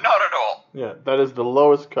 No. Not at all. Yeah, that is the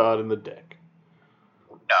lowest card in the deck.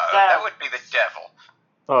 No, that would be the devil.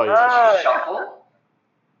 Oh, yeah. Did you shuffle?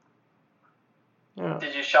 Yeah.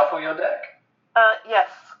 Did you shuffle your deck? Yes.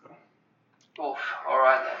 Oof. All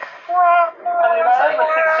right then. I mean,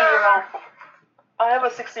 I am a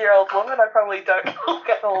 60-year-old woman. I probably don't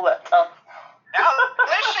get all that tough. Now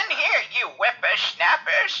listen here, you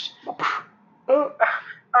whippersnappers. Oh.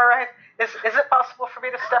 All right. Is it possible for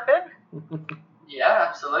me to step in? Yeah,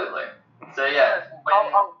 absolutely. So yeah,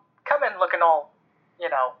 I'll come in looking all,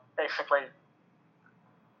 basically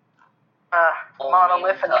all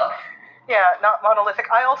monolithic. mean tough. Yeah, not monolithic.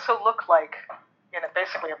 I also look like,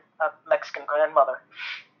 basically a Mexican grandmother.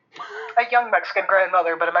 A young Mexican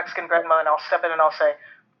grandmother, but a Mexican grandmother, and I'll step in and I'll say,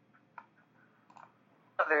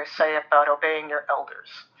 others say about obeying your elders.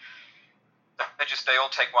 They all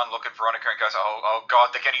take one look at Veronica and goes, oh God,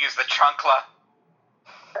 they're going to use the chunkler.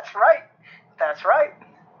 That's right. That's right.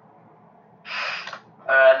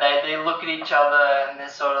 They look at each other and they're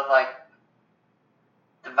sort of like,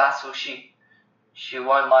 the vassal, she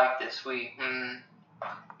won't like this.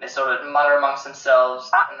 They sort of mutter amongst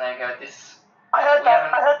themselves and they go, this. I heard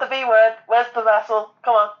that. I heard the V word. Where's the vassal?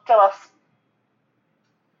 Come on, tell us.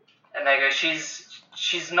 And they go,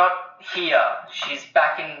 she's not here. She's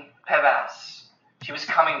back in Pevas. She was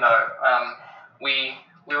coming though. We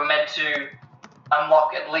were meant to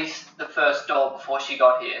unlock at least the first door before she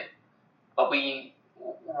got here, but we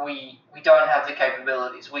don't have the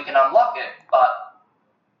capabilities. We can unlock it, but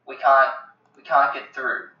we can't get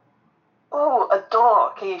through. Ooh, a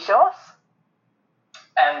door. Can you show us?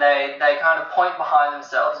 And they kind of point behind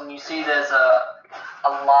themselves, and you see there's a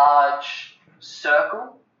large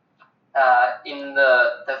circle in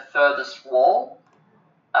the furthest wall,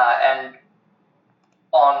 and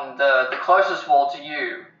on the closest wall to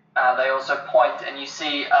you, they also point, and you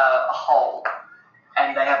see a hole,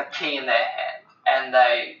 and they have a key in their hand, and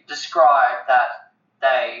they describe that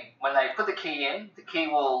when they put the key in, the key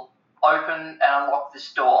will open and unlock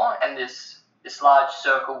this door, and this large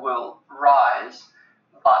circle will rise,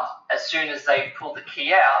 but as soon as they pull the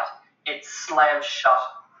key out, it slams shut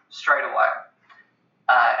straight away.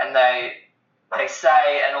 And they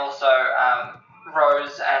say, and also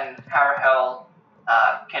Rose and Parahel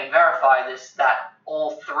can verify this, that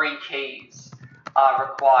all 3 keys are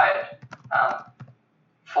required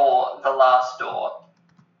for the last door.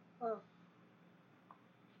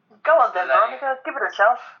 Go on then, Veronica. Give it a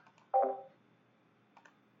shove.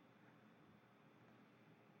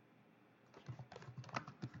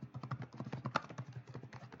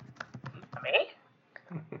 Me?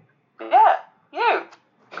 Yeah, you.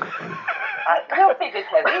 You're big and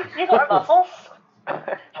heavy. You got muscles.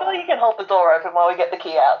 Surely you can hold the door open while we get the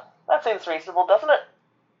key out. That seems reasonable, doesn't it?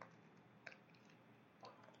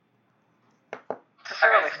 Okay,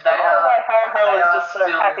 I don't know why Harrow is just so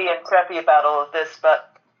happy and crappy about all of this,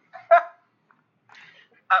 but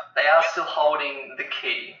they are still holding the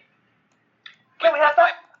key. can we have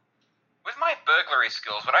that? With my burglary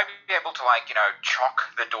skills, would I be able to, chock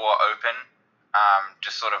the door open,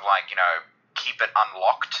 just sort of keep it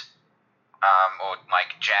unlocked, or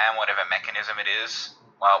jam whatever mechanism it is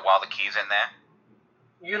while the key's in there?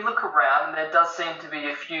 You look around, and there does seem to be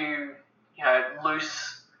a few,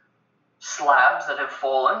 loose slabs that have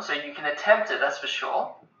fallen, so you can attempt it, that's for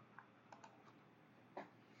sure.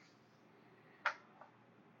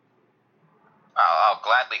 I'll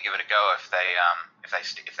gladly give it a go if they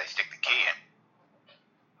stick the key in.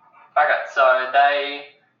 Okay, so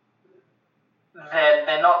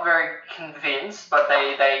they're not very convinced, but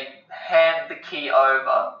they hand the key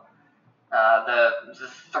over. The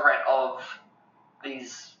threat of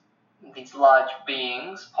these large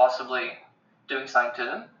beings possibly doing something to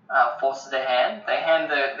them forces their hand. They hand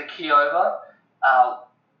the key over. I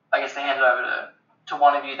guess they hand it over to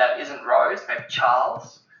one of you that isn't Rose, maybe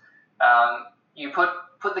Charles. You put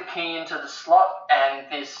the key into the slot, and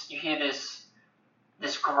you hear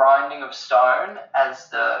this grinding of stone as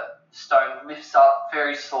the stone lifts up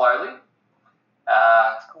very slowly.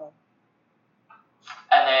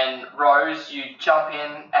 And then Rose, you jump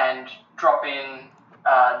in and drop in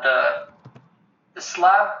the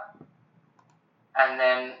slab, and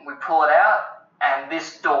then we pull it out, and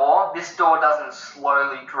this door doesn't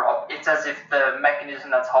slowly drop. It's as if the mechanism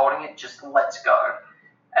that's holding it just lets go,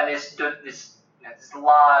 and this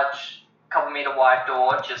large, couple meter wide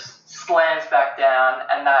door just slams back down,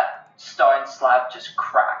 and that stone slab just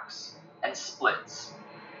cracks and splits.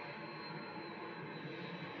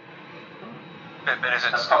 But is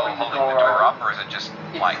it That's still propping the holding the door door open. up, or is it just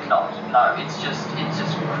It's like... not. No, it's just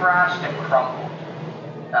crashed and crumbled.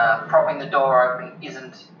 Propping the door open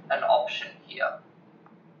isn't an option here.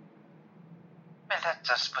 Well, that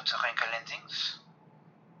does put a wrinkle in things.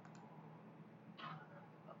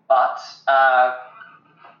 But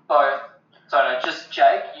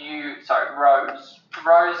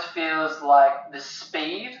Rose feels like the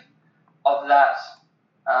speed of that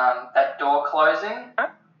door closing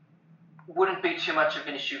wouldn't be too much of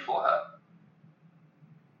an issue for her.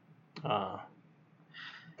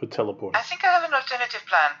 For teleport. I think I have an alternative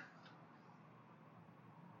plan.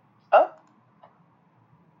 Oh?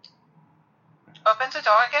 Open the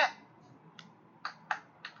door again.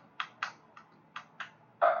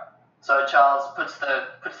 So Charles puts the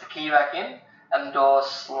key back in, and the door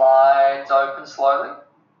slides open slowly.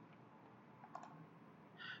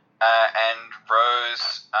 And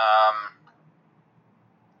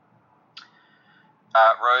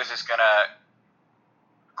Rose is gonna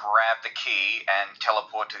grab the key and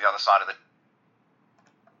teleport to the other side of the...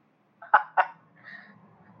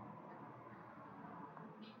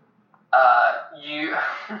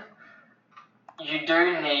 You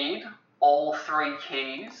do need all 3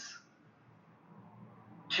 keys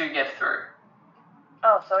to get through.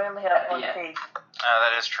 Oh, so we only have one Yeah. key.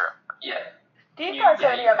 that is true. Yeah. Do you guys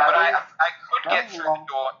have any other But keys? I could get through the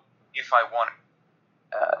door if I wanted.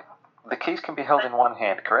 The keys can be held in one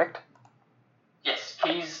hand, correct? Yes,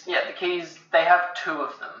 keys. Yeah, the keys. They have 2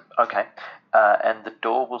 of them. Okay. And the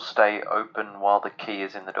door will stay open while the key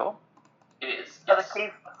is in the door? It is. Are Yes. the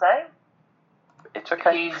keys the same? It's The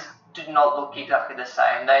okay. keys do not look exactly the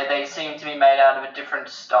same. They seem to be made out of a different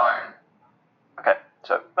stone. Okay,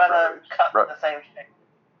 so... But cut Ro- the same shape.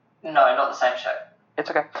 No, not the same shape. It's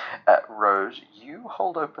okay. Rose, you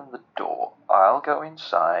hold open the door. I'll go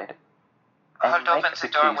inside and Hold open make the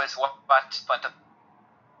door keys. with what point of...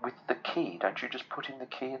 With the key. Don't you just put in the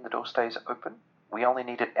key and the door stays open? We only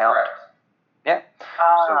need it out. Correct. Yeah?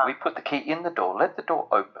 Ah. So we put the key in the door, let the door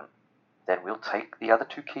open, then we'll take the other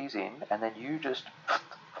 2 keys in, and then you just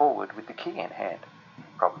forward with the key in hand.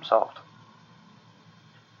 Problem solved.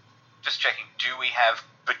 Just checking, do we have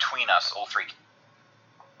between us all 3 keys?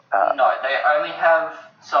 No, they only have.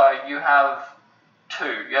 So you have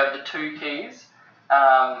 2. You have the 2 keys.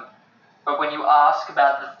 But when you ask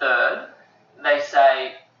about the 3rd, they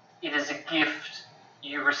say it is a gift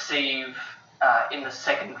you receive in the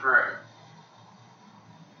 2nd room.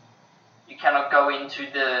 You cannot go into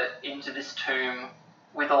this tomb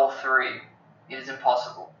with all 3. It is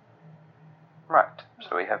impossible. Right,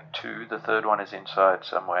 so we have 2, the 3rd one is inside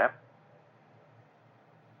somewhere.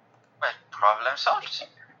 Well, problem solved.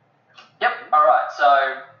 Yep. All right.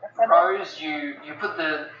 So Rose, you put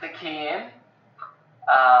the key in,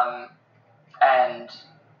 and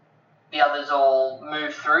the others all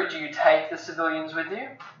move through. Do you take the civilians with you?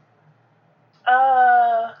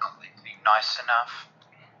 Nice enough.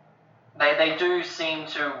 They do seem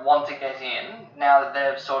to want to get in now that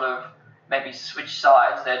they've sort of maybe switched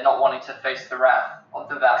sides. They're not wanting to face the wrath of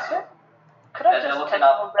the vassal. Could I They're just looking tickle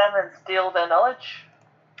up. them and steal their knowledge?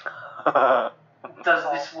 Does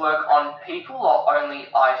this work on people or only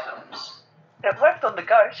items? It worked on the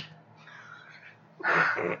goat.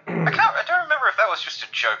 I don't remember if that was just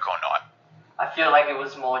a joke or not. I feel like it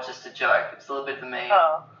was more just a joke. It's a little bit the meme.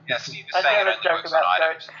 Oh. Yeah, Steve is I saying it never only joke works on about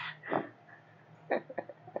items.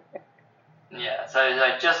 Yeah, so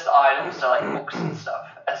like just items, so like books and stuff,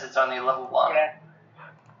 as it's only level 1. Yeah.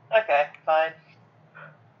 Okay, fine.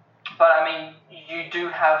 But I mean, you do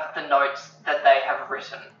have the notes that they have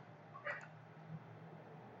written.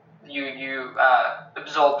 You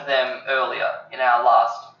absorbed them earlier in our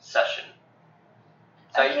last session.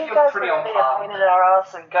 So Are you're you guys pretty going on to be a par. pain in our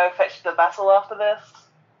ass and go fetch the vassal after this?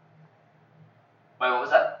 Wait, what was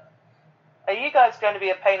that? Are you guys going to be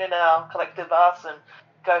a pain in our collective ass and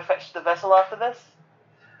go fetch the vessel after this?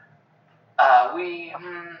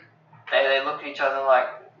 They look at each other like,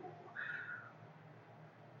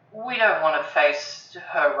 we don't want to face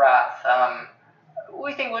her wrath.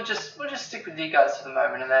 We think we'll just stick with you guys for the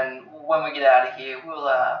moment, and then when we get out of here, we'll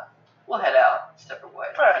head out separate ways.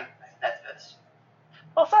 Right. I think that's best.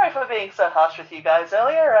 Well, sorry for being so harsh with you guys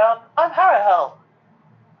earlier. I'm Harahel.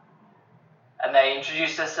 And they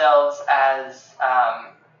introduce themselves as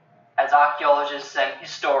archaeologists and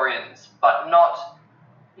historians, but not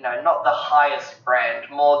the highest brand,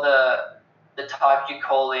 more the type you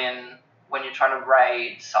call in when you're trying to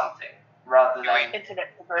raid something, rather than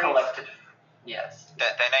Internet degrees. collected. Yes. Their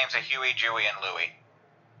names are Huey, Dewey, and Louie.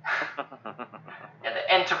 Yeah,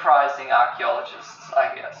 the enterprising archaeologists,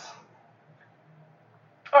 I guess.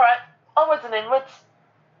 Alright, onwards and inwards.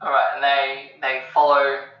 All right, and they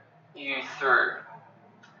follow you through.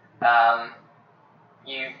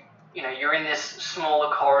 You're in this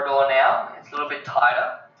smaller corridor now. It's a little bit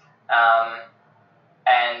tighter,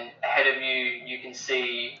 and ahead of you can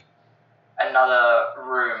see another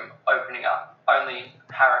room opening up. Only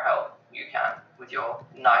Parahel you can with your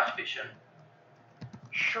night vision.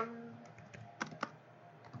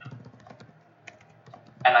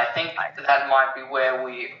 And I think that might be where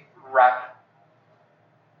we wrap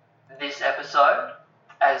this episode.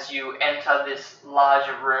 As you enter this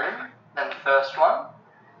larger room than the first one,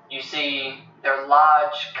 you see there are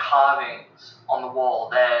large carvings on the wall.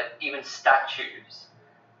 There are even statues.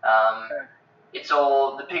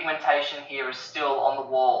 The pigmentation here is still on the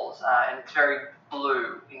walls, and it's very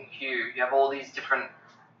blue in hue. You have all these different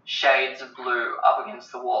shades of blue up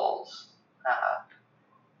against the walls.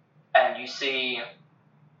 And you see,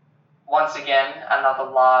 once again, another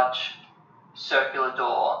large circular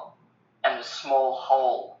door and a small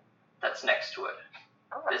hole that's next to it.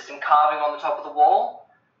 There's some carving on the top of the wall,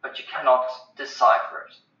 but you cannot decipher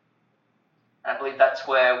it. And I believe that's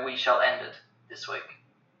where we shall end it this week.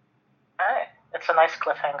 Alright, it's a nice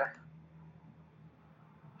cliffhanger.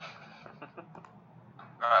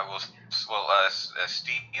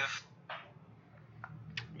 Steve?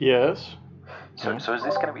 Yes? So is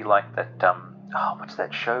this going to be like that, what's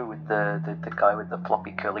that show with the guy with the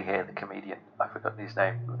floppy curly hair, the comedian? I've forgotten his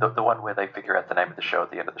name. The one where they figure out the name of the show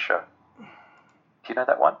at the end of the show. Do you know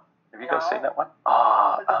that one? Have you guys seen that one?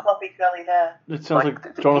 With the floppy curly hair. It sounds like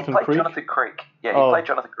Jonathan Creek. Jonathan Creek. Yeah, he played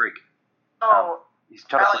Jonathan Creek. He's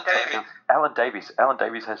Jonathan Alan Davies. Alan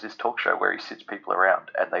Davies has this talk show where he sits people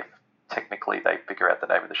around and they figure out the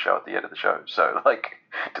name of the show at the end of the show. So,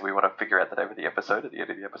 do we want to figure out the name of the episode at the end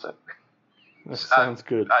of the episode? That sounds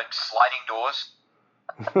good. Sliding doors.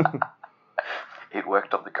 It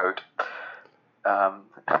worked on the goat.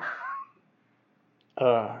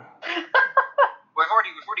 We've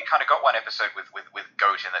already kind of got one episode with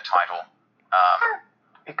goat in the title.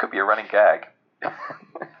 It could be a running gag.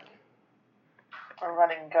 A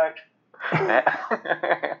running goat.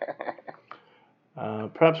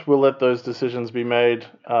 Perhaps we'll let those decisions be made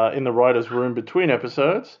in the writer's room between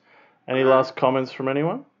episodes. Any last comments from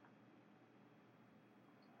anyone?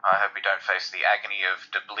 I hope we don't face the agony of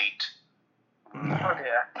Debleat. Oh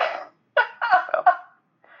dear. Well,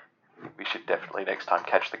 we should definitely next time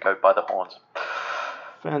catch the goat by the horns.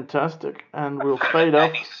 Fantastic. And we'll fade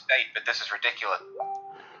up. State, but this is ridiculous.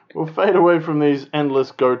 We'll fade away from these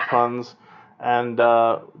endless goat puns and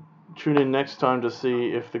tune in next time to see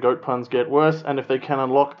if the goat puns get worse and if they can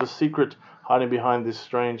unlock the secret hiding behind this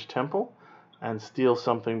strange temple and steal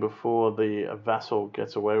something before the vassal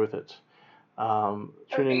gets away with it.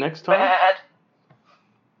 Tune in next time. Bad.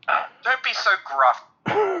 Don't be so gruff.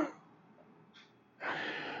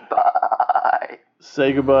 Bye.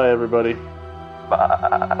 Say goodbye, everybody.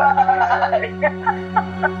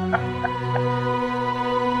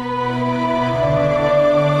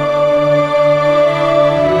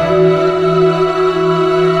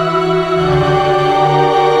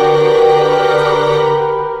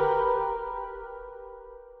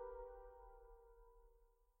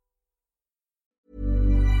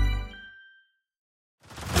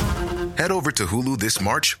 Head over to Hulu this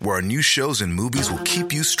March, where our new shows and movies will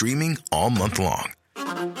keep you streaming all month long.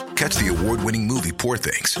 Catch the award-winning movie Poor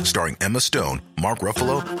Things, starring Emma Stone, Mark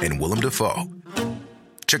Ruffalo, and Willem Dafoe.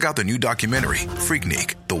 Check out the new documentary,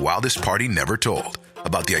 Freaknik, The Wildest Party Never Told,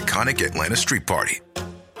 about the iconic Atlanta street party.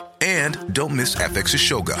 And don't miss FX's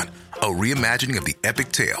Shogun, a reimagining of the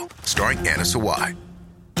epic tale, starring Anna Sawai.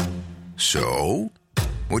 So,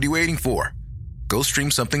 what are you waiting for? Go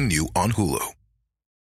stream something new on Hulu.